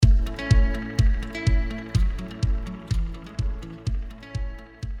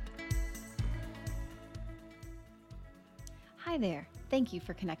there. Thank you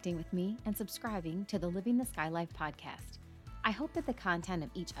for connecting with me and subscribing to the Living the Sky Life podcast. I hope that the content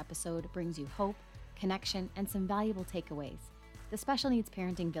of each episode brings you hope, connection, and some valuable takeaways. The Special Needs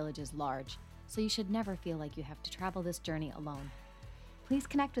Parenting Village is large, so you should never feel like you have to travel this journey alone. Please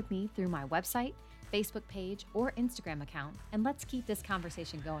connect with me through my website, Facebook page, or Instagram account, and let's keep this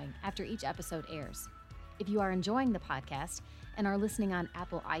conversation going after each episode airs. If you are enjoying the podcast and are listening on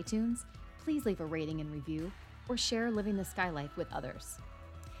Apple iTunes, please leave a rating and review or share Living the Sky Life with others.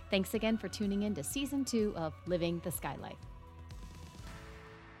 Thanks again for tuning in to Season 2 of Living the Sky Life.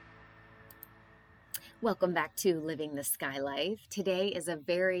 Welcome back to Living the Sky Life. Today is a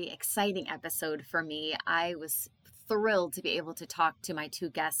very exciting episode for me. I was thrilled to be able to talk to my two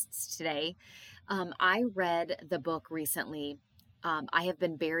guests today. I read the book recently, I Have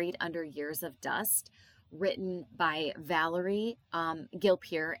Been Buried Under Years of Dust, written by Valerie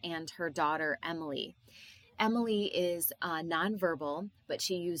Gilpere and her daughter, Emily. Emily is nonverbal, but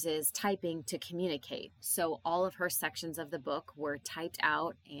she uses typing to communicate. So all of her sections of the book were typed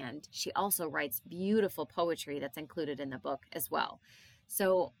out, and she also writes beautiful poetry that's included in the book as well.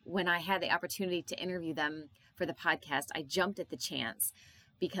 So when I had the opportunity to interview them for the podcast, I jumped at the chance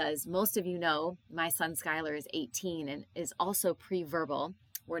because most of you know my son Skylar is 18 and is also pre-verbal.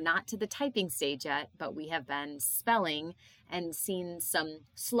 We're not to the typing stage yet, but we have been spelling and seen some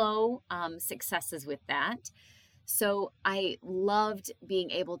slow successes with that. So I loved being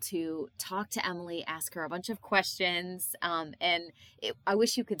able to talk to Emily, ask her a bunch of questions, I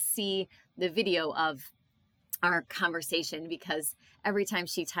wish you could see the video of our conversation because every time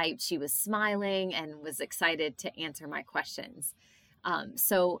she typed, she was smiling and was excited to answer my questions.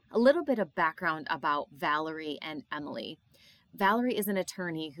 So a little bit of background about Valerie and Emily. Valerie is an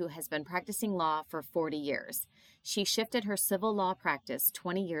attorney who has been practicing law for 40 years. She shifted her civil law practice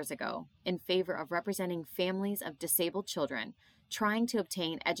 20 years ago in favor of representing families of disabled children trying to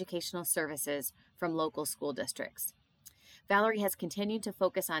obtain educational services from local school districts. Valerie has continued to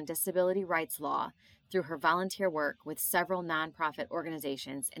focus on disability rights law through her volunteer work with several nonprofit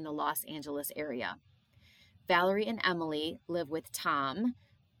organizations in the Los Angeles area. Valerie and Emily live with Tom,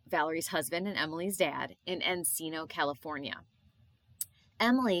 Valerie's husband and Emily's dad, in Encino, California.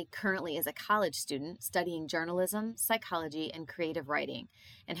 Emily currently is a college student studying journalism, psychology, and creative writing,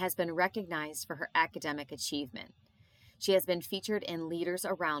 and has been recognized for her academic achievement. She has been featured in Leaders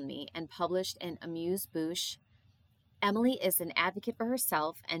Around Me and published in Amuse-Bouche. Emily is an advocate for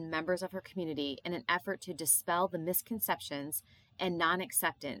herself and members of her community in an effort to dispel the misconceptions and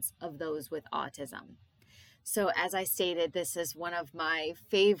non-acceptance of those with autism. So as I stated, this is one of my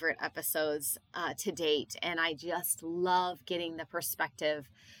favorite episodes to date, and I just love getting the perspective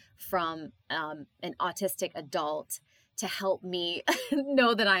from an autistic adult to help me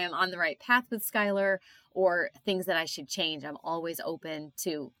know that I am on the right path with Skylar or things that I should change. I'm always open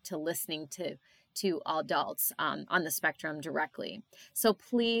to listening to adults on the spectrum directly. So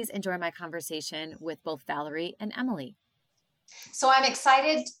please enjoy my conversation with both Valerie and Emily. So I'm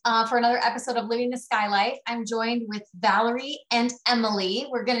excited for another episode of Living the Sky Life. I'm joined with Valerie and Emily.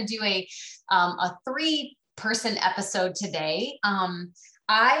 We're going to do a 3-person episode today.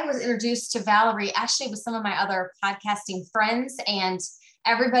 I was introduced to Valerie actually with some of my other podcasting friends, and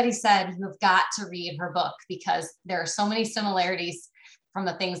everybody said you have got to read her book because there are so many similarities from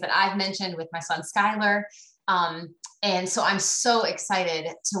the things that I've mentioned with my son Skylar. And so I'm so excited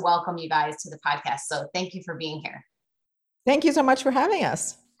to welcome you guys to the podcast. So thank you for being here. Thank you so much for having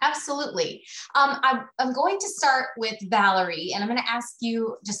us. Absolutely. I'm going to start with Valerie, and I'm going to ask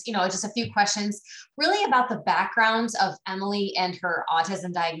you just a few questions really about the background of Emily and her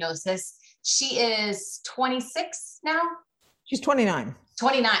autism diagnosis. She is 26 now. She's 29.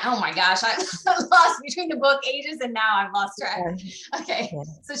 29. Oh my gosh. I lost between the book ages and now I've lost track. Okay. Yeah.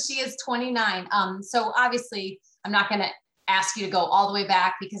 So she is 29. So obviously I'm not going to ask you to go all the way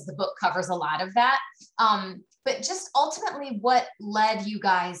back because the book covers a lot of that. But just ultimately, what led you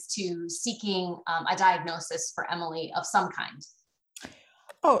guys to seeking a diagnosis for Emily of some kind?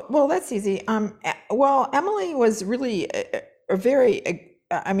 Oh, well, that's easy. Well, Emily was really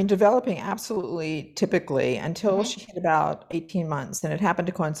developing absolutely typically until she hit about 18 months. And it happened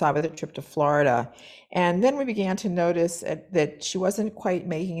to coincide with a trip to Florida. And then we began to notice that she wasn't quite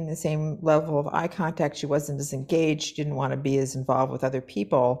making the same level of eye contact. She wasn't as engaged. She didn't want to be as involved with other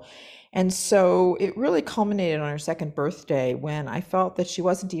people. And so it really culminated on her second birthday when I felt that she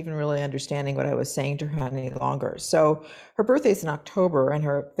wasn't even really understanding what I was saying to her any longer. So her birthday is in October and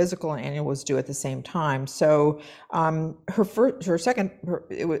her physical and annual was due at the same time. So so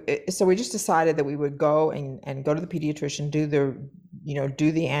we just decided that we would go and go to the pediatrician, do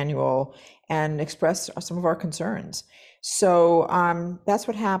the annual and express some of our concerns. So that's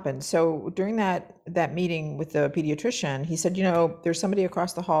what happened. So during that meeting with the pediatrician, he said, there's somebody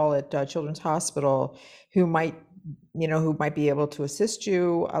across the hall at Children's Hospital who might, who might be able to assist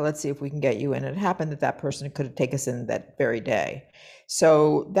you. Let's see if we can get you in. And it happened that person could take us in that very day.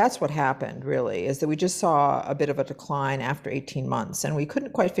 So that's what happened, really, is that we just saw a bit of a decline after 18 months, and we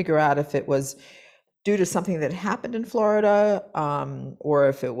couldn't quite figure out if it was due to something that happened in Florida, or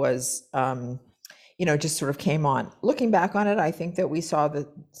if it was, just sort of came on. Looking back on it, I think that we saw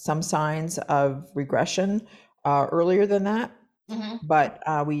some signs of regression earlier than that, but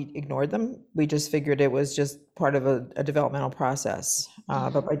we ignored them. We just figured it was just part of a developmental process.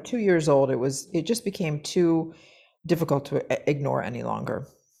 But by 2 years old, it just became too difficult to ignore any longer.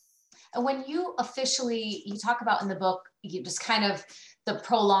 And when you talk about in the book, you just kind of the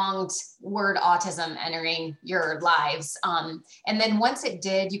prolonged word autism entering your lives. And then once it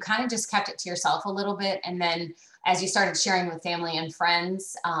did, you kind of just kept it to yourself a little bit. And then as you started sharing with family and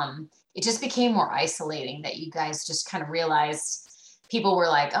friends, it just became more isolating, that you guys just kind of realized people were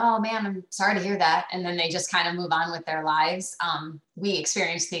like, oh man, I'm sorry to hear that. And then they just kind of move on with their lives. We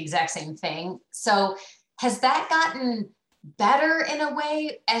experienced the exact same thing. So has that gotten better in a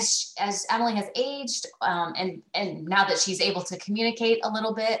way as Emily has aged, and now that she's able to communicate a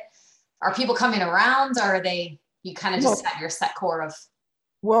little bit? Are people coming around, or are you kind of just have your set core of?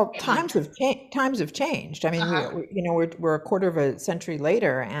 Well, times have changed. I mean, we're a quarter of a century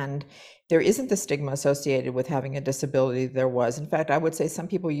later, and there isn't the stigma associated with having a disability there was. In fact, I would say some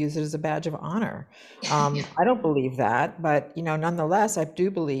people use it as a badge of honor. I don't believe that, but nonetheless, I do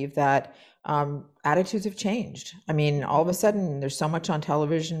believe that attitudes have changed. I mean, all of a sudden, there's so much on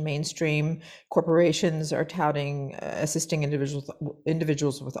television, mainstream corporations are touting assisting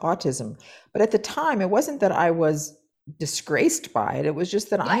individuals with autism. But at the time, it wasn't that I was disgraced by it. It was just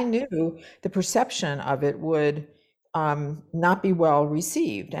that I knew the perception of it would not be well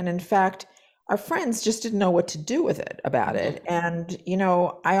received. And in fact, our friends just didn't know what to do with it about it. And,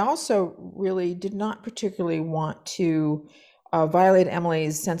 I also really did not particularly want to violate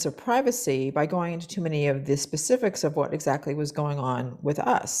Emily's sense of privacy by going into too many of the specifics of what exactly was going on with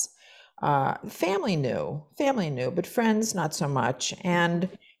us. Family knew, but friends not so much. And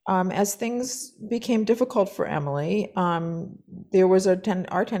as things became difficult for Emily, there was our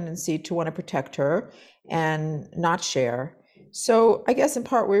tendency to want to protect her and not share. So I guess in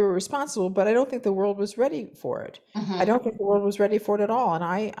part we were responsible, but I don't think the world was ready for it. I don't think the world was ready for it at all. And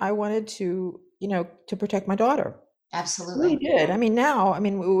I wanted to protect my daughter. Absolutely. We did.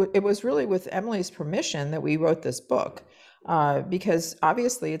 It was really with Emily's permission that we wrote this book, because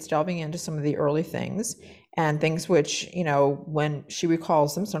obviously it's delving into some of the early things and things which, when she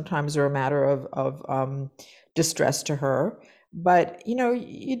recalls them, sometimes are a matter of distress to her. But you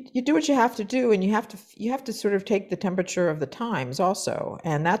do what you have to do, and you have to sort of take the temperature of the times also,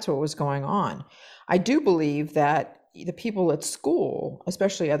 and that's what was going on. I do believe that the people at school,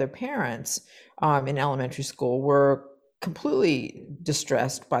 especially other parents in elementary school, were completely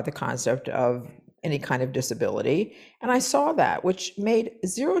distressed by the concept of any kind of disability. And I saw that, which made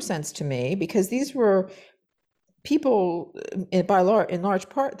zero sense to me, because these were people in large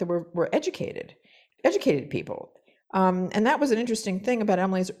part that were educated people. And that was an interesting thing about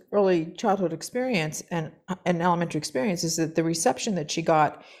Emily's early childhood experience and elementary experience, is that the reception that she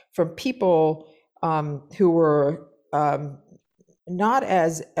got from people who were not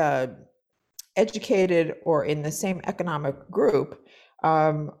as educated or in the same economic group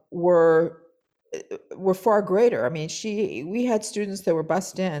were far greater. I mean, we had students that were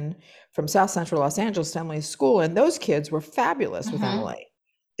bused in from South Central Los Angeles to Emily's school, and those kids were fabulous with Emily.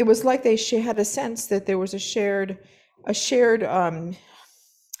 It was like she had a sense that there was a shared a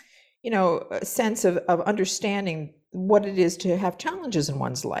sense of understanding what it is to have challenges in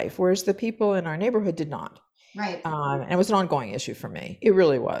one's life, whereas the people in our neighborhood did not. Right. And it was an ongoing issue for me. It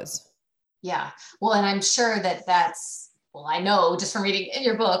really was. Yeah. Well, and I'm sure I know just from reading in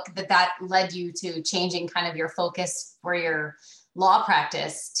your book that led you to changing kind of your focus for your law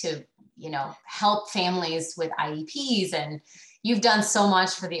practice to, help families with IEPs. And you've done so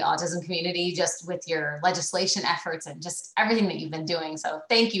much for the autism community just with your legislation efforts and just everything that you've been doing. So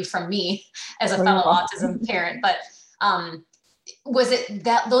thank you from me as a fellow autism parent. But was it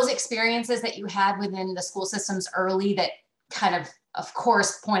those experiences that you had within the school systems early that kind of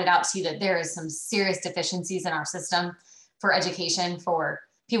course, pointed out to you that there is some serious deficiencies in our system for education for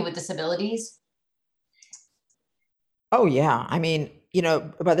people with disabilities? Oh, yeah. I mean,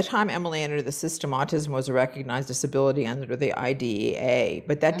 by the time Emily entered the system, autism was a recognized disability under the IDEA,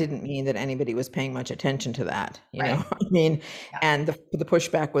 but that didn't mean that anybody was paying much attention to that, you know? I mean, and the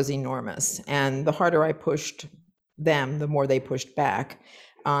pushback was enormous. And the harder I pushed them, the more they pushed back.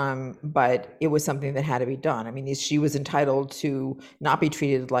 But it was something that had to be done. I mean, she was entitled to not be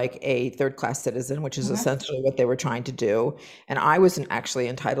treated like a third-class citizen, which is essentially what they were trying to do. And I wasn't actually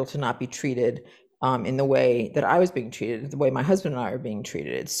entitled to not be treated in the way that I was being treated, the way my husband and I are being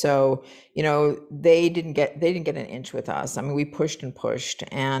treated. So, they didn't get an inch with us. I mean, we pushed and pushed.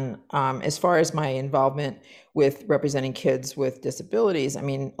 And as far as my involvement with representing kids with disabilities, I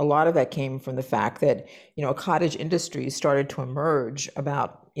mean, a lot of that came from the fact that, a cottage industry started to emerge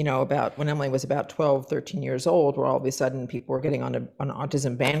about when Emily was about 12, 13 years old, where all of a sudden people were getting on an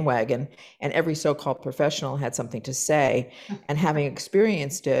autism bandwagon, and every so-called professional had something to say. And having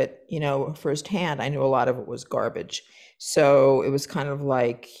experienced it, firsthand, I knew a lot of it was garbage. So it was kind of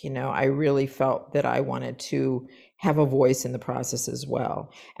like, I really felt that I wanted to have a voice in the process as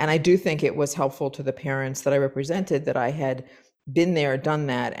well. And I do think it was helpful to the parents that I represented that I had been there, done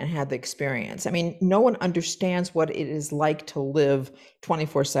that, and had the experience. I mean, no one understands what it is like to live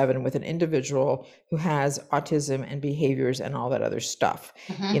 24/7 with an individual who has autism and behaviors and all that other stuff.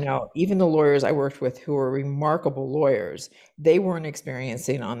 Even the lawyers I worked with, who were remarkable lawyers, they weren't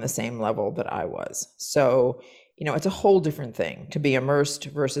experiencing on the same level that I was. So, it's a whole different thing to be immersed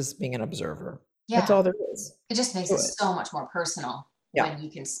versus being an observer. Yeah. That's all there is. It just makes it so much more personal when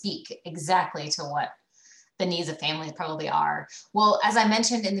you can speak exactly to what the needs of families probably are. Well, as I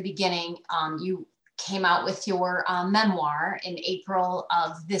mentioned in the beginning, you came out with your memoir in April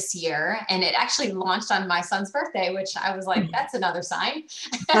of this year, and it actually launched on my son's birthday, which I was like, that's another sign.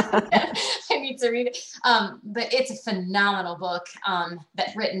 I need to read it. But it's a phenomenal book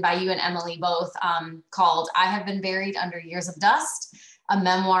that written by you and Emily both, called I Have Been Buried Under Years of Dust, a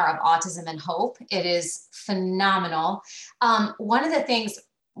memoir of autism and hope. It is phenomenal. One of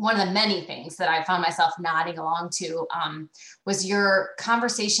the many things that I found myself nodding along to was your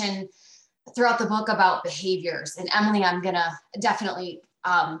conversation throughout the book about behaviors. And Emily, I'm going to definitely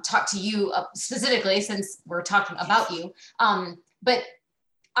talk to you specifically since we're talking about you. But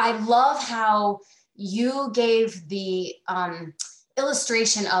I love how you gave the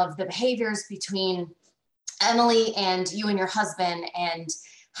illustration of the behaviors between Emily and you and your husband, and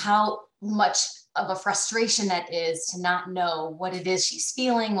how much of a frustration that is to not know what it is she's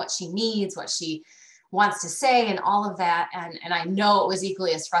feeling, what she needs, what she wants to say, and all of that. And I know it was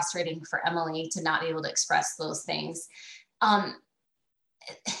equally as frustrating for Emily to not be able to express those things.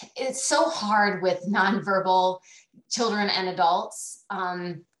 It's so hard with nonverbal children and adults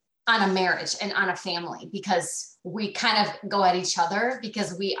on a marriage and on a family, because we kind of go at each other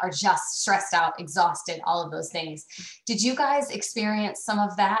because we are just stressed out, exhausted, all of those things. Did you guys experience some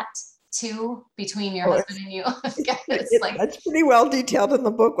of that too, between your husband and you? That's pretty well detailed in the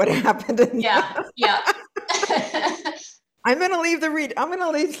book, what happened. Yeah. I'm going to leave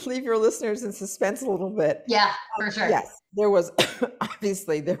your listeners in suspense a little bit. Yeah, for sure. Yes, there was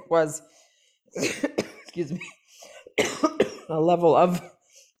excuse me, a level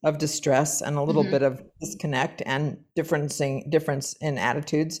of distress and a little bit of disconnect and difference in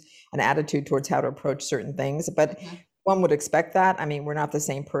attitudes, an attitude towards how to approach certain things. But one would expect that. I mean, we're not the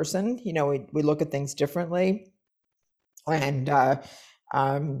same person. We look at things differently. And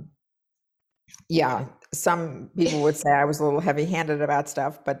some people would say I was a little heavy-handed about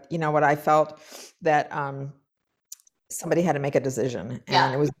stuff, but what I felt that somebody had to make a decision,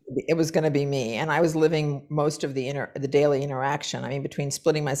 and it was going to be me. And I was living most of the daily interaction. I mean, between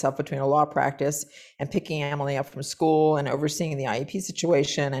splitting myself between a law practice and picking Emily up from school and overseeing the IEP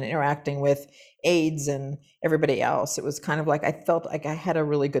situation and interacting with aides and everybody else, it was kind of like I felt like I had a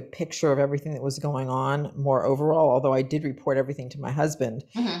really good picture of everything that was going on more overall, although I did report everything to my husband.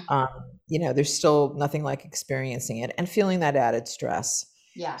 There's still nothing like experiencing it and feeling that added stress.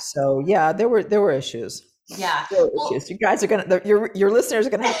 Yeah. So there were issues. Yeah. Well, you guys are your listeners are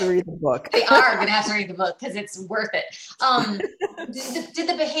gonna have to read the book. They are gonna have to read the book because it's worth it. Did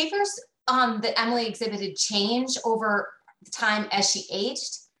the behaviors that Emily exhibited change over time as she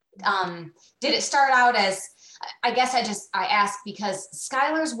aged? Did it start out as, I guess I asked because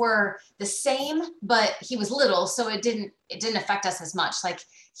Skylar's were the same, but he was little, so it didn't affect us as much. Like,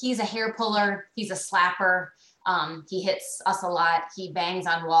 he's a hair puller, he's a slapper. He hits us a lot. He bangs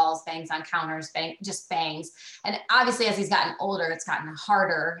on walls, bangs on counters, just bangs. And obviously, as he's gotten older, it's gotten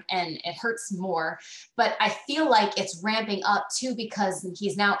harder and it hurts more. But I feel like it's ramping up too, because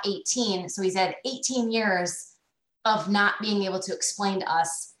he's now 18. So he's had 18 years of not being able to explain to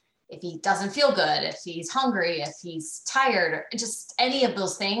us if he doesn't feel good, if he's hungry, if he's tired, or just any of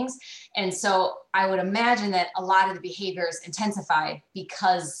those things. And so I would imagine that a lot of the behaviors intensified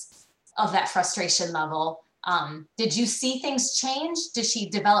because of that frustration level. Did you see things change? Did she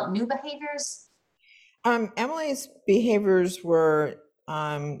develop new behaviors? Emily's behaviors were,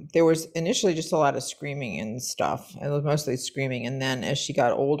 there was initially just a lot of screaming and stuff. It was mostly screaming. And then as she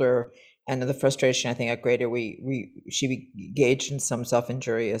got older and the frustration, I think, got greater, she engaged in some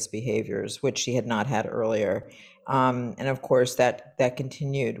self-injurious behaviors, which she had not had earlier. And of course that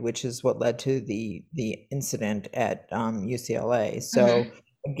continued, which is what led to the incident at UCLA. So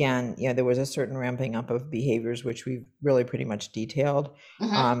again, there was a certain ramping up of behaviors, which we've really pretty much detailed.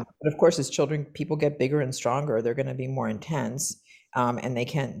 But of course, as children, people get bigger and stronger. They're going to be more intense, and they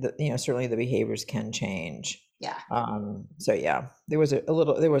can, certainly the behaviors can change. Yeah. So yeah, there was a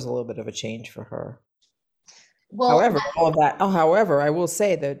little bit of a change for her. Well, however, all of that. However, I will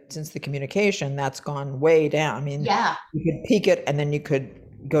say that since the communication, that's gone way down. I mean, yeah, you could peak it, and then you could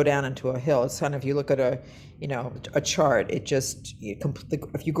go down into a hill. It's kind of, if you look at a chart, it just,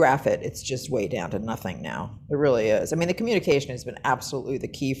 if you graph it, it's just way down to nothing now. It really is. I mean, the communication has been absolutely the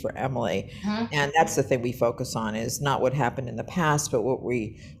key for Emily. And that's the thing we focus on, is not what happened in the past, but what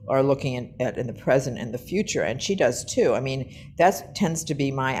we are looking at in the present and the future. And she does too. I mean, that tends to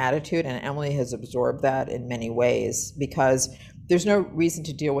be my attitude, and Emily has absorbed that in many ways, because there's no reason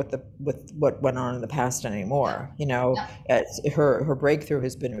to deal with what went on in the past anymore. Her breakthrough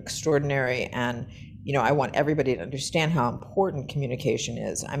has been extraordinary, and I want everybody to understand how important communication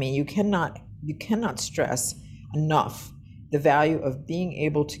is. I mean, you cannot stress enough the value of being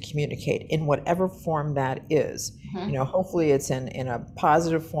able to communicate in whatever form that is. Hopefully it's in a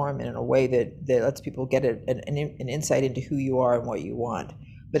positive form and in a way that lets people get an insight into who you are and what you want.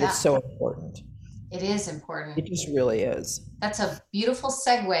 But it's so important. It is important. It just really is. That's a beautiful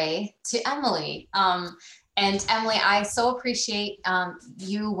segue to Emily. And Emily, I so appreciate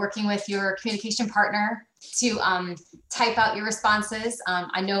you working with your communication partner to type out your responses.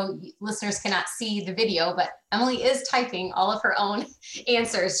 I know listeners cannot see the video, but Emily is typing all of her own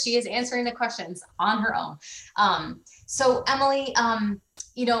answers. She is answering the questions on her own. So Emily,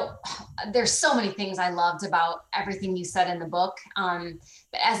 there's so many things I loved about everything you said in the book.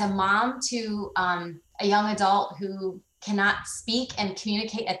 But as a mom to a young adult who cannot speak and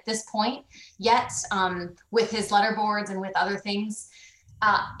communicate at this point yet, with his letterboards and with other things,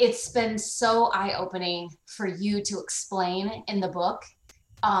 it's been so eye-opening for you to explain in the book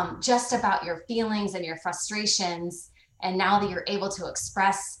just about your feelings and your frustrations. And now that you're able to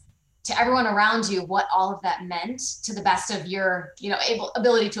express to everyone around you what all of that meant to the best of your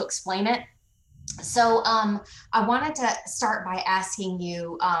ability to explain it. So I wanted to start by asking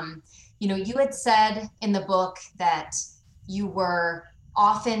you, you had said in the book that you were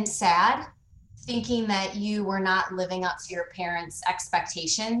often sad, thinking that you were not living up to your parents'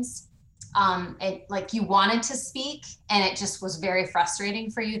 expectations. Like you wanted to speak, and it just was very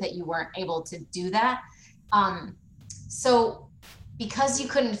frustrating for you that you weren't able to do that. So because you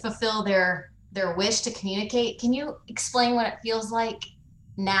couldn't fulfill their wish to communicate, can you explain what it feels like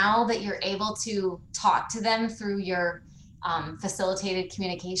now that you're able to talk to them through your facilitated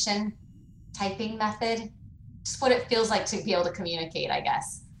communication typing method? Just what it feels like to be able to communicate, I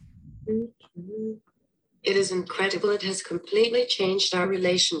guess. It is incredible. It has completely changed our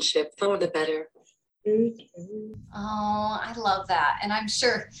relationship for the better. Oh, I love that. And I'm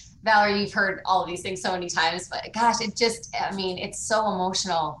sure, Valerie, you've heard all of these things so many times, but gosh, it's so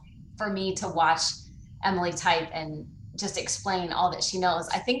emotional for me to watch Emily type and just explain all that she knows.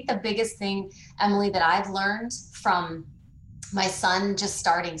 I think the biggest thing, Emily, that I've learned from my son just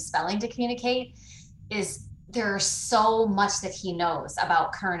starting spelling to communicate is there's so much that he knows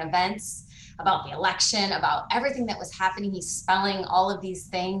about current events, about the election, about everything that was happening. He's spelling all of these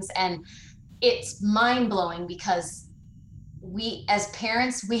things, and it's mind-blowing because we as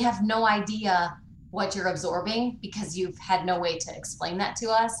parents, we have no idea what you're absorbing because you've had no way to explain that to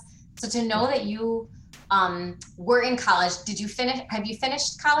us. So to know that you were in college, have you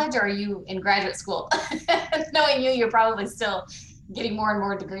finished college, or are you in graduate school? Knowing you're probably still getting more and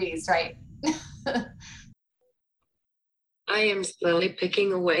more degrees, right? I am slowly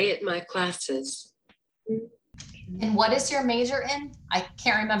picking away at my classes. And what is your major in? I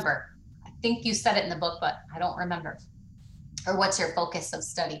can't remember. I think you said it in the book, but I don't remember. Or what's your focus of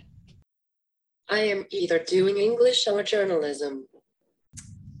study? I am either doing English or journalism.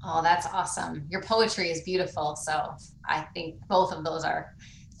 Oh, that's awesome. Your poetry is beautiful. So I think both of those are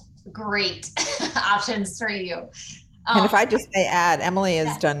great options for you. And if I just may add, Emily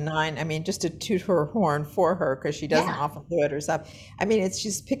has done 9, I mean, just to toot her horn for her, because she doesn't often do it herself. I mean,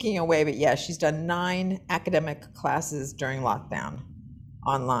 she's picking away, but yeah, she's done 9 academic classes during lockdown.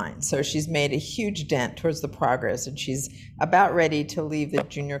 online. So she's made a huge dent towards the progress, and she's about ready to leave the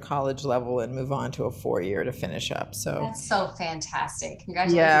junior college level and move on to a 4-year to finish up. So That's so fantastic.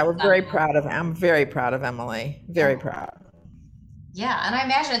 Congratulations yeah, we're on very that. proud of, I'm very proud of Emily. Very proud. Yeah, and I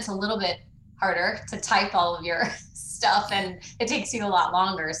imagine it's a little bit harder to type all of your stuff, and it takes you a lot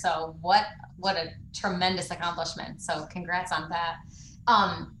longer. So what a tremendous accomplishment. So congrats on that.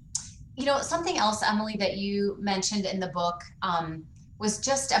 Something else, Emily, that you mentioned in the book was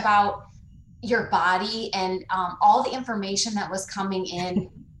just about your body and all the information that was coming in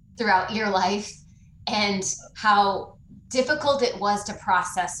throughout your life, and how difficult it was to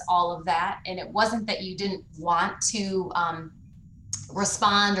process all of that. And it wasn't that you didn't want to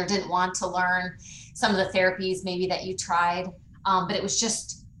respond or didn't want to learn some of the therapies maybe that you tried, but it was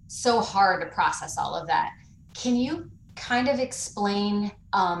just so hard to process all of that. Can you kind of explain,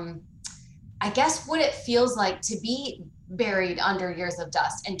 I guess, what it feels like to be buried under years of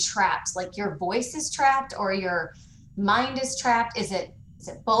dust and trapped? Like your voice is trapped or your mind is trapped? Is it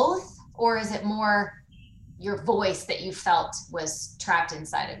both, or is it more your voice that you felt was trapped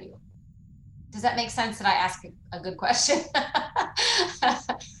inside of you? Does that make sense? Did I ask a good question?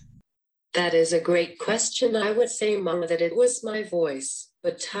 That is a great question. I would say, Mama, that it was my voice,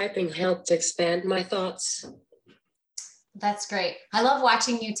 but typing helped expand my thoughts. That's great. I love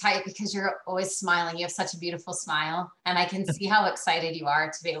watching you type because you're always smiling. You have such a beautiful smile, and I can see how excited you are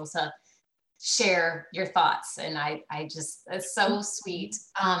to be able to share your thoughts. And I just, it's so sweet.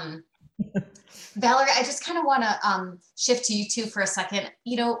 Valerie, I just kind of want to shift to you two for a second.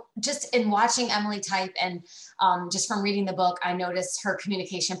 Just in watching Emily type and just from reading the book, I noticed her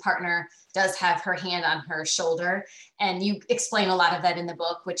communication partner does have her hand on her shoulder, and you explain a lot of that in the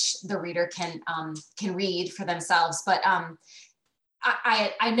book, which the reader can read for themselves. But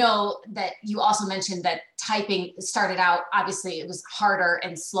I know that you also mentioned that typing started out, obviously it was harder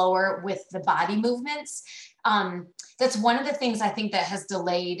and slower with the body movements. That's one of the things I think that has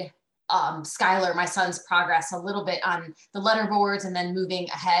delayed Skylar, my son's progress a little bit on the letter boards, and then moving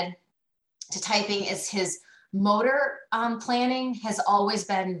ahead to typing, is his motor planning has always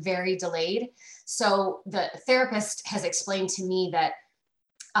been very delayed. So the therapist has explained to me that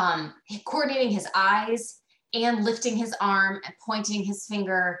coordinating his eyes and lifting his arm and pointing his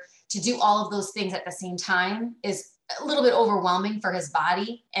finger to do all of those things at the same time is a little bit overwhelming for his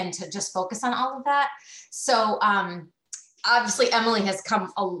body, and to just focus on all of that. So obviously Emily has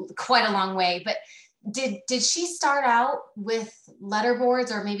come quite a long way, but did she start out with letter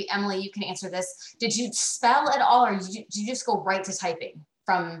boards? Or maybe Emily, you can answer this. Did you spell at all, or did you just go right to typing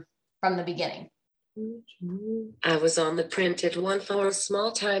from the beginning? I was on the printed one for a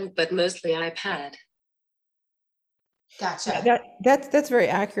small time, but mostly iPad. Gotcha. Yeah, that's very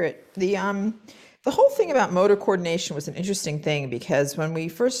accurate. The whole thing about motor coordination was an interesting thing, because when we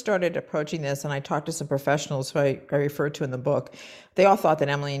first started approaching this, and I talked to some professionals who I referred to in the book, they all thought that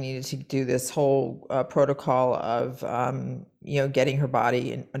Emily needed to do this whole protocol of getting her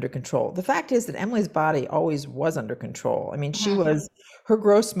body under control. The fact is that Emily's body always was under control. I mean, she was, her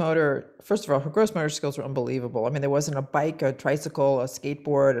gross motor, first of all, her gross motor skills were unbelievable. I mean, there wasn't a bike, a tricycle, a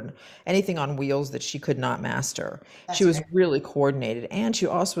skateboard, and anything on wheels that she could not master. She was really coordinated, and she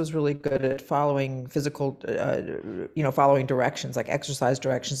also was really good at following physical, following directions, like exercise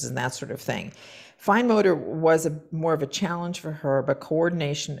directions and that sort of thing. Fine motor was more of a challenge for her, but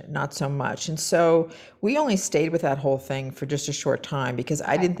coordination, not so much. And so we only stayed with that whole thing for just a short time, because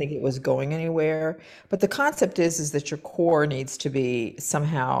I didn't think it was going anywhere. But the concept is that your core needs to be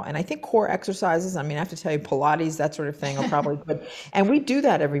somehow, and I think core exercises, I mean, I have to tell you, Pilates, that sort of thing are probably good. And we do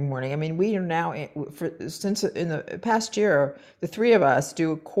that every morning. I mean, we are now, since in the past year, the three of us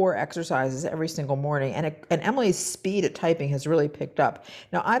do core exercises every single morning. And Emily's speed at typing has really picked up.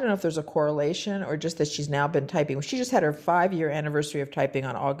 Now, I don't know if there's a correlation, or just that she's now been typing. She just had her 5-year anniversary of typing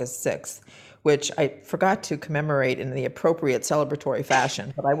on August 6th, which I forgot to commemorate in the appropriate celebratory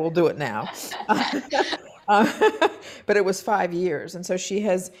fashion, but I will do it now. But it was 5 years. And so she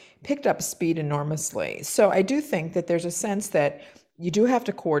has picked up speed enormously. So I do think that there's a sense that you do have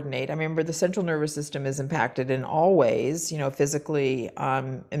to coordinate. I remember the central nervous system is impacted in all ways, physically,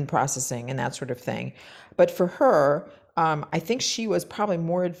 in processing and that sort of thing. But for her, I think she was probably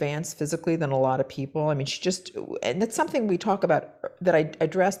more advanced physically than a lot of people. I mean, and that's something we talk about, that I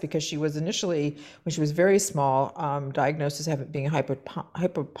addressed, because she was initially, when she was very small, diagnosed as being hypertonic, I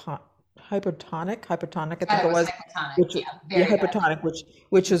think it was, hypertonic,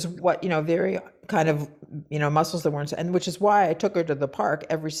 which is what, very kind of, muscles that weren't, and which is why I took her to the park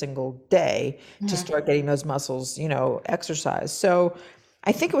every single day to start getting those muscles, exercised. So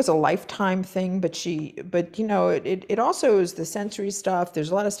I think it was a lifetime thing, but it also is the sensory stuff.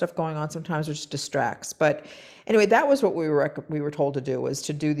 There's a lot of stuff going on sometimes which distracts. But anyway, that was what we were told to do, was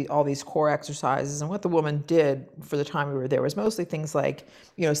to do all these core exercises. And what the woman did for the time we were there was mostly things like,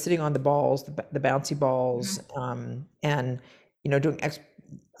 sitting on the balls, the bouncy balls, and doing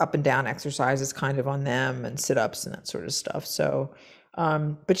up and down exercises kind of on them, and sit-ups and that sort of stuff. So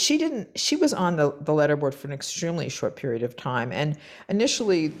but she was on the letterboard for an extremely short period of time. And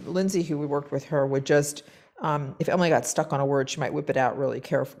initially, Lindsay, who we worked with her, would just, if Emily got stuck on a word, she might whip it out really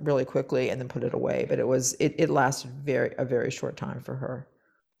quickly and then put it away. But it lasted a very short time for her.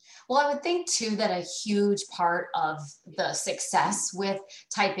 Well, I would think too that a huge part of the success with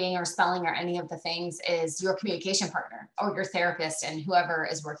typing or spelling or any of the things is your communication partner or your therapist and whoever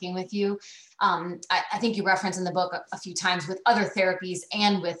is working with you. I think you reference in the book a few times with other therapies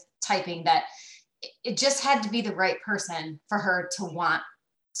and with typing that it just had to be the right person for her to want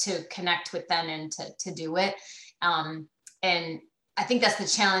to connect with them and to do it. And I think that's the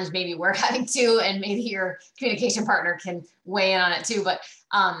challenge maybe we're having too, and maybe your communication partner can weigh in on it too. But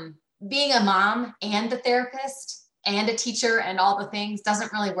being a mom and a therapist and a teacher and all the things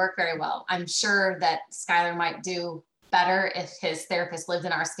doesn't really work very well. I'm sure that Skylar might do better if his therapist lived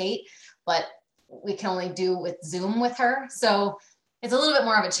in our state, but we can only do with Zoom with her. So it's a little bit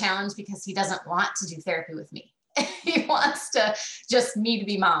more of a challenge because he doesn't want to do therapy with me. He wants to just me to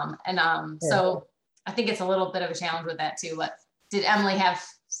be mom. And so I think it's a little bit of a challenge with that too. But did Emily have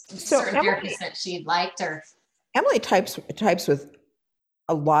certain therapists that she liked, or? Emily types with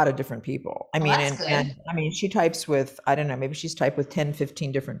a lot of different people. I mean, and I mean, she types with, I don't know, maybe she's typed with 10,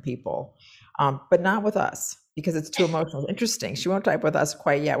 15 different people, but not with us because it's too emotional. Interesting. She won't type with us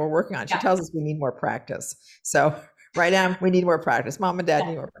quite yet. We're working on it. She tells us we need more practice. So right now we need more practice. Mom and dad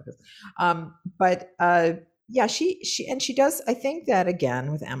need more practice. Yeah, she does. I think that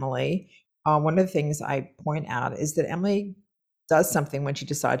again with Emily, one of the things I point out is that Emily does something when she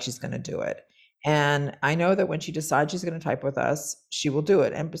decides she's going to do it. And I know that when she decides she's going to type with us, she will do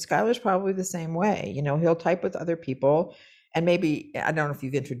it. And Skylar's probably the same way. He'll type with other people. And maybe, I don't know if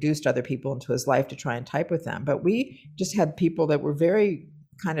you've introduced other people into his life to try and type with them, but we just had people that were very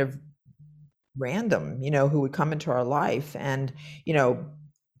kind of random, who would come into our life. And,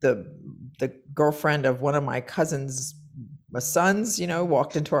 the girlfriend of one of my cousins' sons,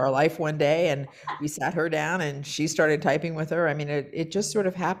 walked into our life one day and we sat her down and she started typing with her. I mean, it just sort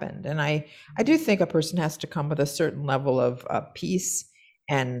of happened. And I do think a person has to come with a certain level of peace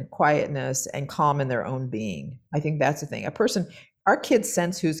and quietness and calm in their own being. I think that's the thing. Our kids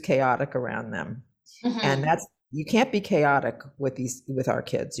sense who's chaotic around them. Mm-hmm. And you can't be chaotic with our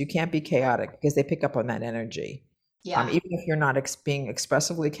kids. You can't be chaotic because they pick up on that energy. Yeah. Even if you're not being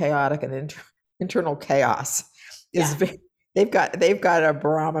expressively chaotic, and internal chaos is very, they've got a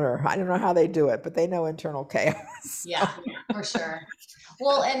barometer. I don't know how they do it, but they know internal chaos. Yeah, for sure.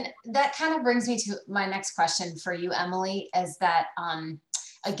 Well, and that kind of brings me to my next question for you, Emily, is that,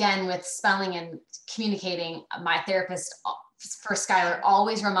 again, with spelling and communicating, my therapist for Skylar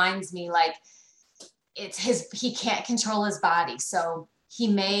always reminds me, like, he can't control his body. So he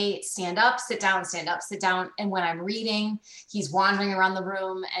may stand up, sit down, stand up, sit down. And when I'm reading, he's wandering around the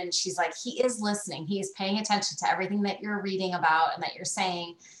room and she's like, he is listening. He is paying attention to everything that you're reading about and that you're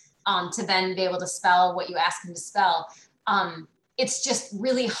saying, to then be able to spell what you ask him to spell. It's just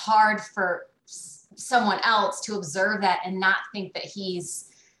really hard for someone else to observe that and not think that he's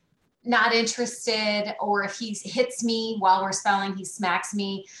not interested, or if he hits me while we're spelling, he smacks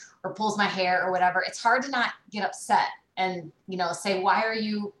me or pulls my hair or whatever. It's hard to not get upset and, say, why are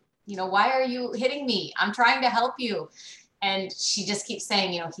you hitting me? I'm trying to help you. And she just keeps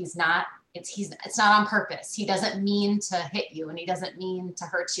saying, it's not on purpose. He doesn't mean to hit you and he doesn't mean to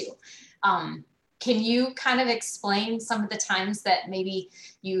hurt you. Can you kind of explain some of the times that maybe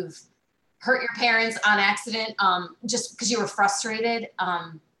you've hurt your parents on accident, just because you were frustrated?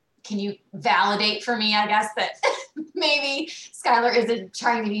 Can you validate for me, I guess, that maybe Skylar isn't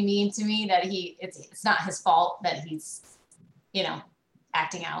trying to be mean to me, that it's not his fault that he's,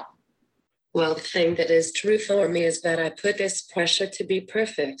 acting out? Well, the thing that is true for me is that I put this pressure to be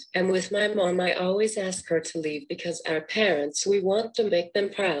perfect. And with my mom, I always ask her to leave because our parents, we want to make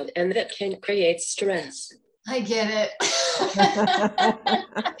them proud, and that can create stress. I get it.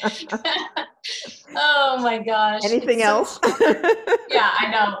 Oh my gosh. Anything else? Yeah, I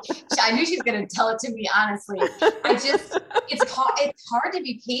know. I knew she was going to tell it to me, honestly. It's hard to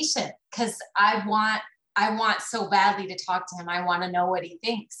be patient because I want so badly to talk to him. I want to know what he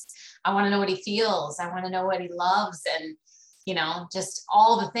thinks. I want to know what he feels. I want to know what he loves and, just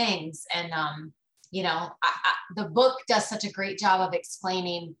all the things. And the book does such a great job of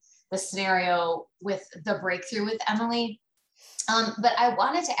explaining the scenario with the breakthrough with Emily. But I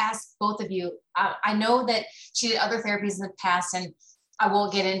wanted to ask both of you, I know that she did other therapies in the past, and I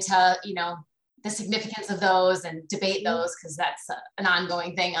won't get into, the significance of those and debate those, because that's an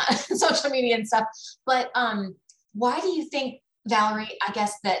ongoing thing on social media and stuff. But why do you think, Valerie, I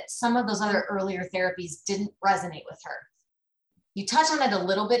guess, that some of those other earlier therapies didn't resonate with her? You touch on it a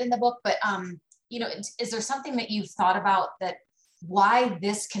little bit in the book, but is there something that you've thought about that why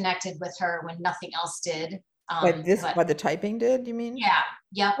this connected with her when nothing else did? What the typing did, you mean? Yeah.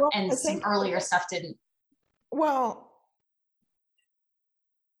 Yep. Well, and some earlier stuff didn't. Well,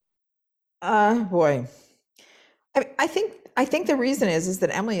 boy, I think the reason is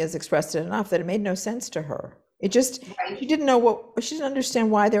that Emily has expressed it enough that it made no sense to her. It just, Right. she didn't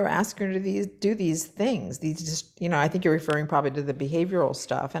understand why they were asking her to do these things. These just, I think you're referring probably to the behavioral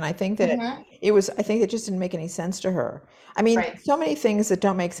stuff. And I think that I think it just didn't make any sense to her. I mean, Right. so many things that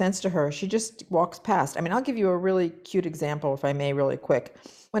don't make sense to her, she just walks past. I mean, I'll give you a really cute example, if I may, really quick.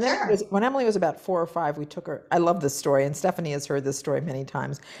 When Emily was about 4 or 5, we took her, I love this story, and Stephanie has heard this story many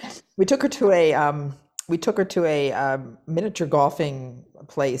times. We took her to a miniature golfing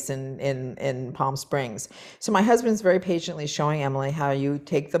place in Palm Springs. So my husband's very patiently showing Emily how you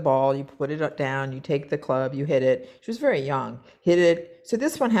take the ball, you put it down, you take the club, you hit it. She was very young, hit it. So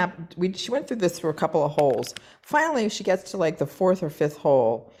this one happened. She went through this for a couple of holes. Finally, she gets to like the 4th or 5th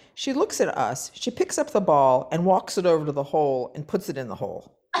hole. She looks at us. She picks up the ball and walks it over to the hole and puts it in the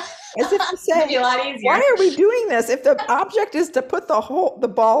hole. As if to say, why are we doing this? If the object is to put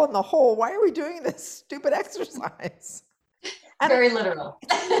the ball in the hole, why are we doing this stupid exercise? And very literal.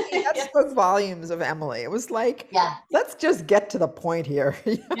 That spoke volumes of Emily. It was like, let's just get to the point here.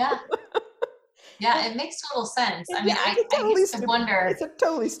 Yeah, it makes total sense. I mean, I used to wonder. It's a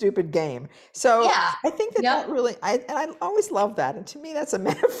totally stupid game. So I think that really, I always love that. And to me, that's a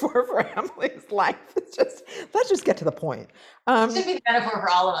metaphor for Emily's life. It's just, let's just get to the point. It should be the metaphor for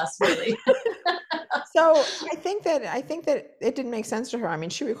all of us, really. So I think that it didn't make sense to her. I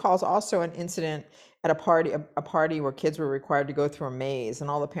mean, she recalls also an incident at a party where kids were required to go through a maze, and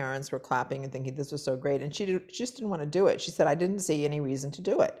all the parents were clapping and thinking this was so great. And she just didn't want to do it. She said, I didn't see any reason to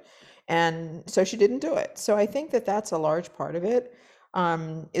do it. And so she didn't do it. So I think that that's a large part of it,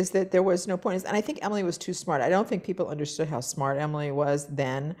 is that there was no point. And I think Emily was too smart. I don't think people understood how smart Emily was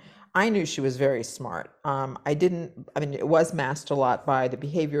then. I knew she was very smart. It was masked a lot by the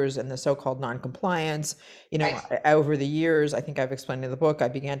behaviors and the so-called noncompliance. Over the years, I think I've explained in the book, I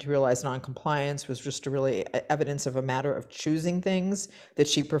began to realize noncompliance was just really evidence of a matter of choosing things that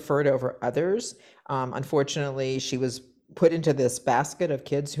she preferred over others. Unfortunately, she was put into this basket of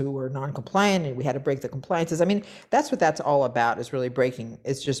kids who were non-compliant, and we had to break the compliances. I mean, that's what that's all about, is really breaking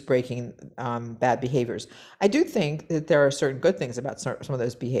bad behaviors. I do think that there are certain good things about some of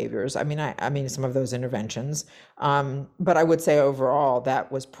those behaviors. I mean, some of those interventions. But I would say overall,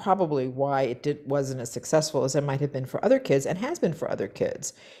 that was probably why it wasn't as successful as it might have been for other kids, and has been for other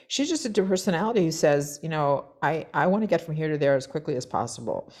kids. She's just a personality who says, I want to get from here to there as quickly as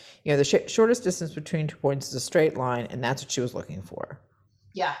possible. The shortest distance between 2 points is a straight line, and that's what she was looking for.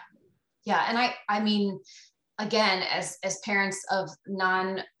 Yeah. And I mean, again, as parents of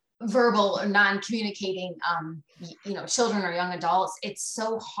non-verbal or non-communicating, children or young adults, it's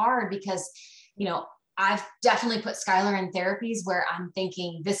so hard because, I've definitely put Skylar in therapies where I'm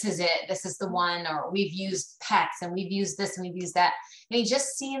thinking, this is it, this is the one, or we've used PECs and we've used this and we've used that. And he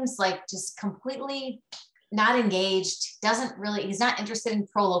just seems like just completely not engaged, he's not interested in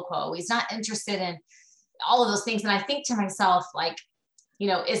Proloquo. He's not interested in all of those things. And I think to myself, like,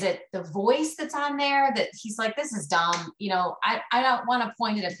 is it the voice that's on there that he's like, this is dumb. I don't want to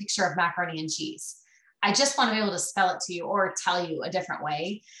point at a picture of macaroni and cheese. I just want to be able to spell it to you or tell you a different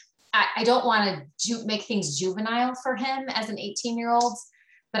way. I don't want to make things juvenile for him as an 18-year-old,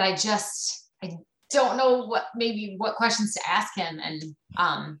 but I don't know what questions to ask him. And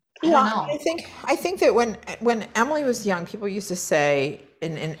I don't know. I think that when Emily was young, people used to say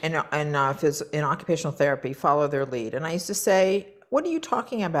in occupational therapy, follow their lead. And I used to say, what are you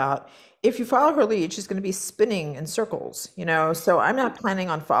talking about? If you follow her lead, she's going to be spinning in circles, so I'm not planning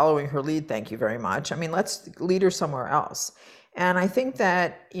on following her lead. Thank you very much. I mean, let's lead her somewhere else. And I think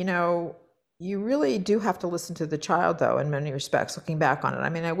that, you really do have to listen to the child, though, in many respects, looking back on it. I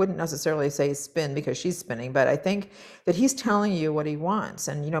mean, I wouldn't necessarily say spin because she's spinning, but I think that he's telling you what he wants.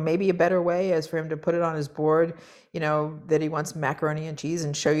 And, maybe a better way is for him to put it on his board, that he wants macaroni and cheese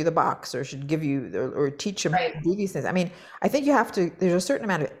and show you the box, or should give you, or teach him Right. to do these things. I mean, I think there's a certain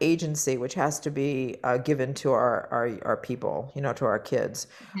amount of agency which has to be given to our people, to our kids.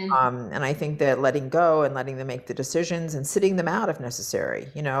 Mhm. And I think that letting go and letting them make the decisions and sitting them out if necessary,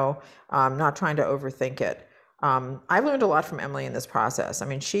 not trying to overthink it. I learned a lot from Emily in this process. I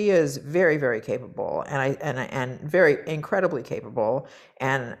mean, she is very, very capable, and very incredibly capable.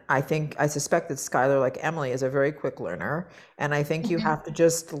 And I suspect that Skylar, like Emily, is a very quick learner. And I think you Mhm. have to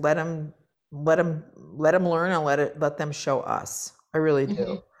just let them learn and let them show us. I really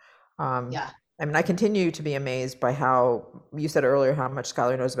do. Um, Yeah. I mean, I continue to be amazed by how you said earlier how much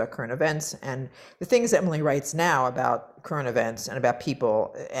Skylar knows about current events, and the things Emily writes now about current events and about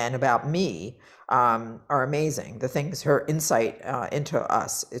people and about me are amazing. The things, her insight into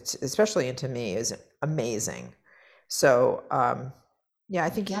us, it's especially into me, is amazing. So yeah, I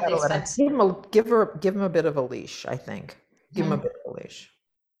think you Yeah, got to they let him spent. give him a bit of a leash. I think give him a Mhm. bit of a leash.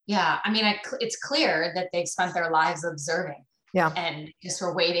 Yeah, I mean, it's clear that they've spent their lives observing Yeah, and just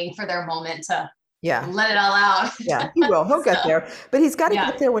were waiting for their moment to yeah. let it all out. Yeah, he will. He'll get So, there, but he's got to yeah.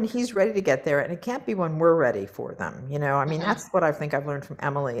 get there when he's ready to get there, and it can't be when we're ready for them. I mean, Mhm. that's what I think I've learned from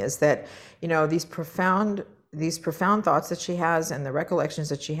Emily is that, these profound thoughts that she has and the recollections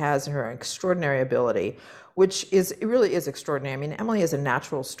that she has and her extraordinary ability, which it really is extraordinary. I mean, Emily is a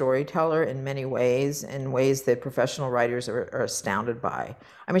natural storyteller in many ways, in ways that professional writers are astounded by.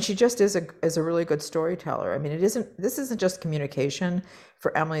 I mean, she just is a really good storyteller. I mean, this isn't just communication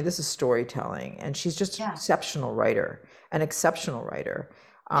for Emily. This is storytelling, and she's just Yeah. an exceptional writer.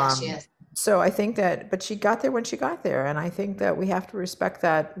 Yeah, she is. So I think but she got there when she got there, and I think that we have to respect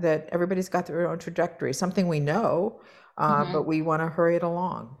that everybody's got their own trajectory, something we know, Mhm. but we want to hurry it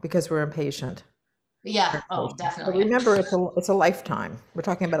along because we're impatient. Yeah. Oh, But definitely. remember, it's a lifetime. We're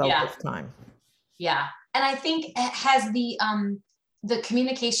talking about a Yeah. lifetime. Yeah. And I think has the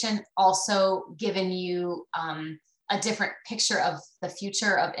communication also given you a different picture of the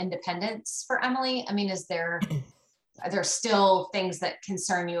future of independence for Emily? I mean, are there still things that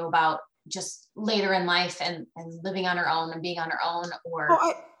concern you about just later in life and living on her own and being on her own, Well,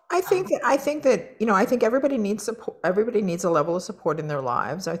 or I think um, that I think everybody needs support. Everybody needs a level of support in their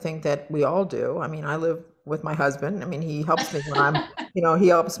lives. I think that we all do. I mean, I live with my husband. I mean, he helps me when he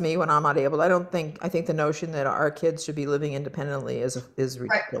helps me when I'm not able. I think the notion that our kids should be living independently is right.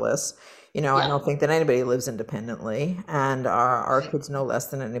 ridiculous. I Yeah. don't think that anybody lives independently, and our Right. kids no less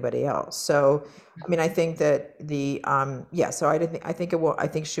than anybody else. So, I mean, I think that so I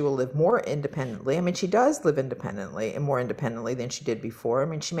think she will live more independently. I mean, she does live independently and more independently than she did before. I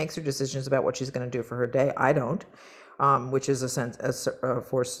mean, she makes her decisions about what she's going to do for her day. I don't, which is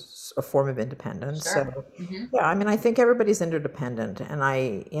a form of independence. So, Sure. Hmm. yeah, I mean, I think everybody's interdependent,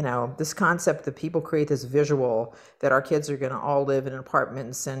 and this concept that people create this visual that our kids are going to all live in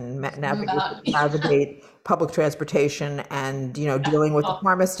apartments and Just move out. navigate public transportation, and dealing with the Oh,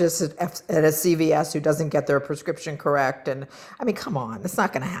 pharmacist at a CVS who doesn't get their prescription correct, and I mean, come on, it's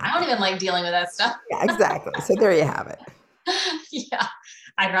not going to I don't happen. even like dealing with that stuff. Yeah, exactly. So there you have it. Yeah,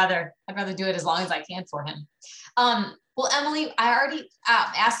 I'd rather do it as long as I can for him. Well, Emily, I already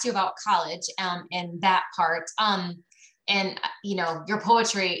asked you about college and that part. And your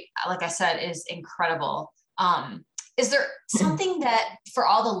poetry, like I said, is incredible. Is there something that for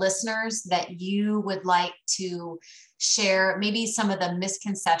all the listeners that you would like to share, maybe some of the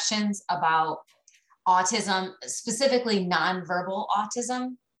misconceptions about autism, specifically nonverbal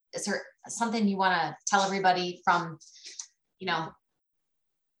autism? Is there something you want to tell everybody you know,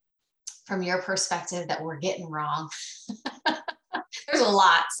 from your perspective that we're getting wrong? There's a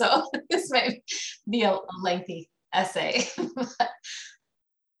lot, so this might be a lengthy essay.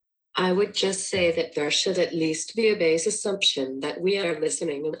 I would just say that there should at least be a base assumption that we are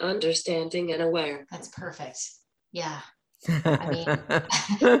listening and understanding and aware. That's perfect. Yeah. I mean,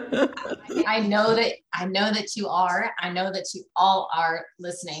 I know that you are. I know that you all are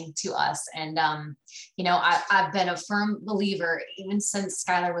listening to us. And, I've been a firm believer, even since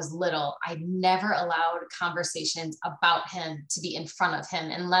Skylar was little, I never allowed conversations about him to be in front of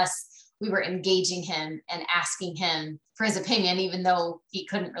him unless we were engaging him and asking him for his opinion, even though he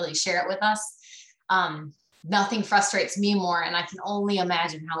couldn't really share it with us. Nothing frustrates me more, and I can only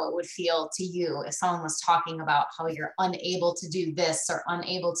imagine how it would feel to you if someone was talking about how you're unable to do this or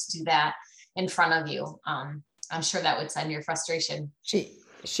unable to do that in front of you. I'm sure that would send your frustration She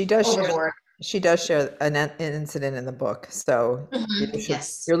does share overboard. She does share an incident in the book, so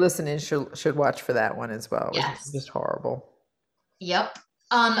Yes. your listeners should watch for that one as well. It was Yes. just horrible. Yep.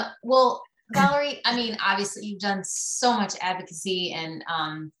 Well, Valerie, I mean, obviously you've done so much advocacy, and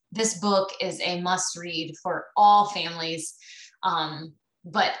this book is a must read for all families,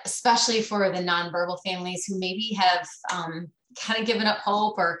 but especially for the nonverbal families who maybe have kind of given up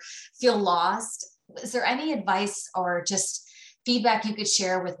hope or feel lost. Is there any advice or just feedback you could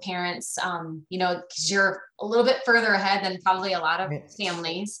share with parents, because you're a little bit further ahead than probably a lot of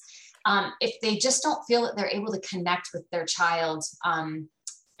families, if they just don't feel that they're able to connect with their child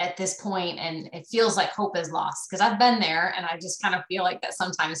at this point, and it feels like hope is lost? Because I've been there, and I just kind of feel like that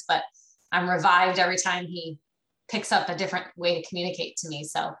sometimes, but I'm revived every time he picks up a different way to communicate to me.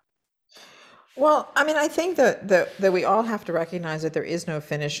 So Well, I mean, I think that we all have to recognize that there is no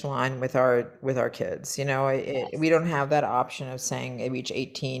finish line with our kids. We don't have that option of saying they reach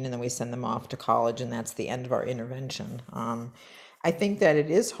 18 and then we send them off to college and that's the end of our intervention. I think that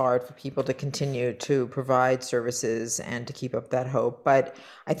it is hard for people to continue to provide services and to keep up that hope. But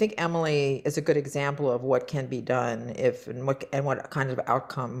I think Emily is a good example of what can be done and what kind of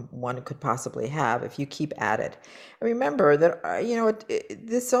outcome one could possibly have if you keep at it. And remember that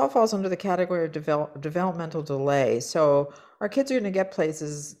this all falls under the category of developmental delay. So our kids are going to get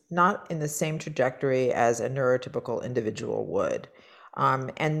places not in the same trajectory as a neurotypical individual would.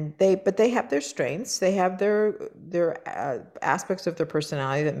 But they have their strengths. They have their aspects of their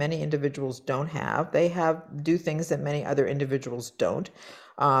personality that many individuals don't have. They do things that many other individuals don't,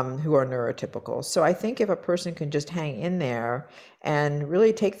 who are neurotypical. So I think if a person can just hang in there and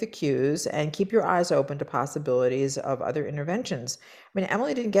really take the cues and keep your eyes open to possibilities of other interventions. I mean,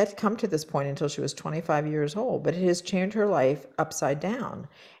 Emily didn't come to this point until she was 25 years old, but it has changed her life upside down.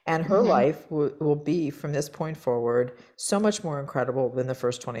 And her life will be, from this point forward, so much more incredible than the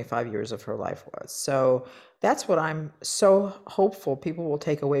first 25 years of her life was. So that's what I'm so hopeful people will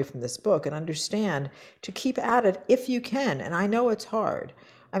take away from this book and understand to keep at it if you can. And I know it's hard.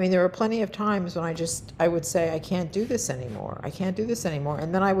 I mean, there are plenty of times when I would say, I can't do this anymore. I can't do this anymore.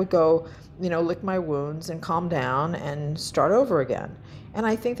 And then I would go, lick my wounds and calm down and start over again. And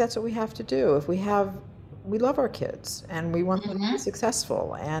I think that's what we have to do. We love our kids and we want them to be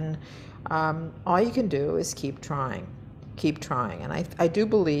successful. And all you can do is keep trying. And I do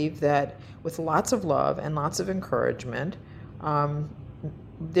believe that with lots of love and lots of encouragement,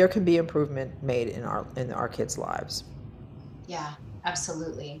 there can be improvement made in our kids' lives. Yeah,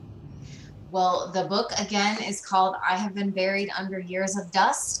 absolutely. Well, the book again is called I Have Been Buried Under Years of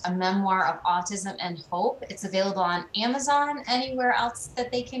Dust, a memoir of autism and hope. It's available on Amazon. Anywhere else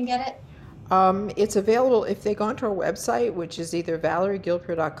that they can get it? It's available if they go onto our website, which is either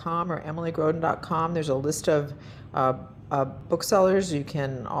valeriegilpier.com or emilygroden.com. There's a list of booksellers. You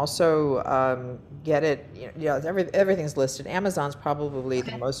can also get it. Everything's listed. Amazon's probably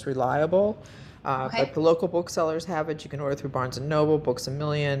the most reliable. But the local booksellers have it. You can order through Barnes & Noble, Books A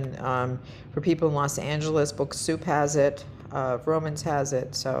Million. For people in Los Angeles, Book Soup has it. Romans has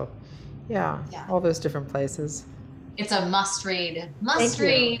it. So, yeah, all those different places. It's a must read.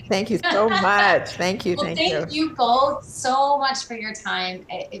 Thank you so much. Thank you. Well, thank you both so much for your time.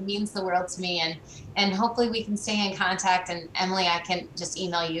 It means the world to me, and hopefully we can stay in contact. And Emily, I can just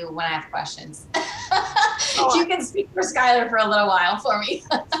email you when I have questions. You can speak for Skylar for a little while for me.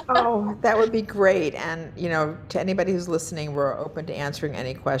 Oh, that would be great. And to anybody who's listening, we're open to answering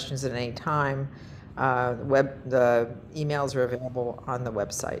any questions at any time. The emails are available on the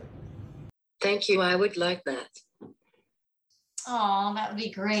website. Thank you. I would like that. Oh, that would be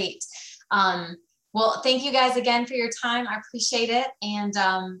great. Well, thank you guys again for your time. I appreciate it. And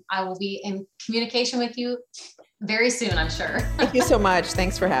I will be in communication with you very soon, I'm sure. Thank you so much.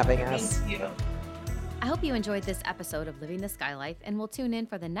 Thanks for having us. Thank you. I hope you enjoyed this episode of Living the Sky Life and will tune in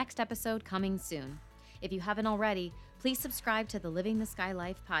for the next episode coming soon. If you haven't already, please subscribe to the Living the Sky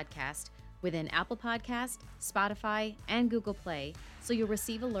Life podcast within Apple Podcast, Spotify, and Google Play so you'll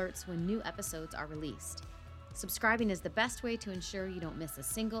receive alerts when new episodes are released. Subscribing is the best way to ensure you don't miss a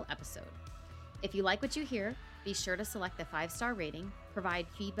single episode. If you like what you hear, be sure to select the 5-star rating, provide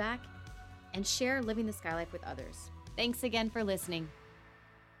feedback, and share Living the Sky Life with others. Thanks again for listening.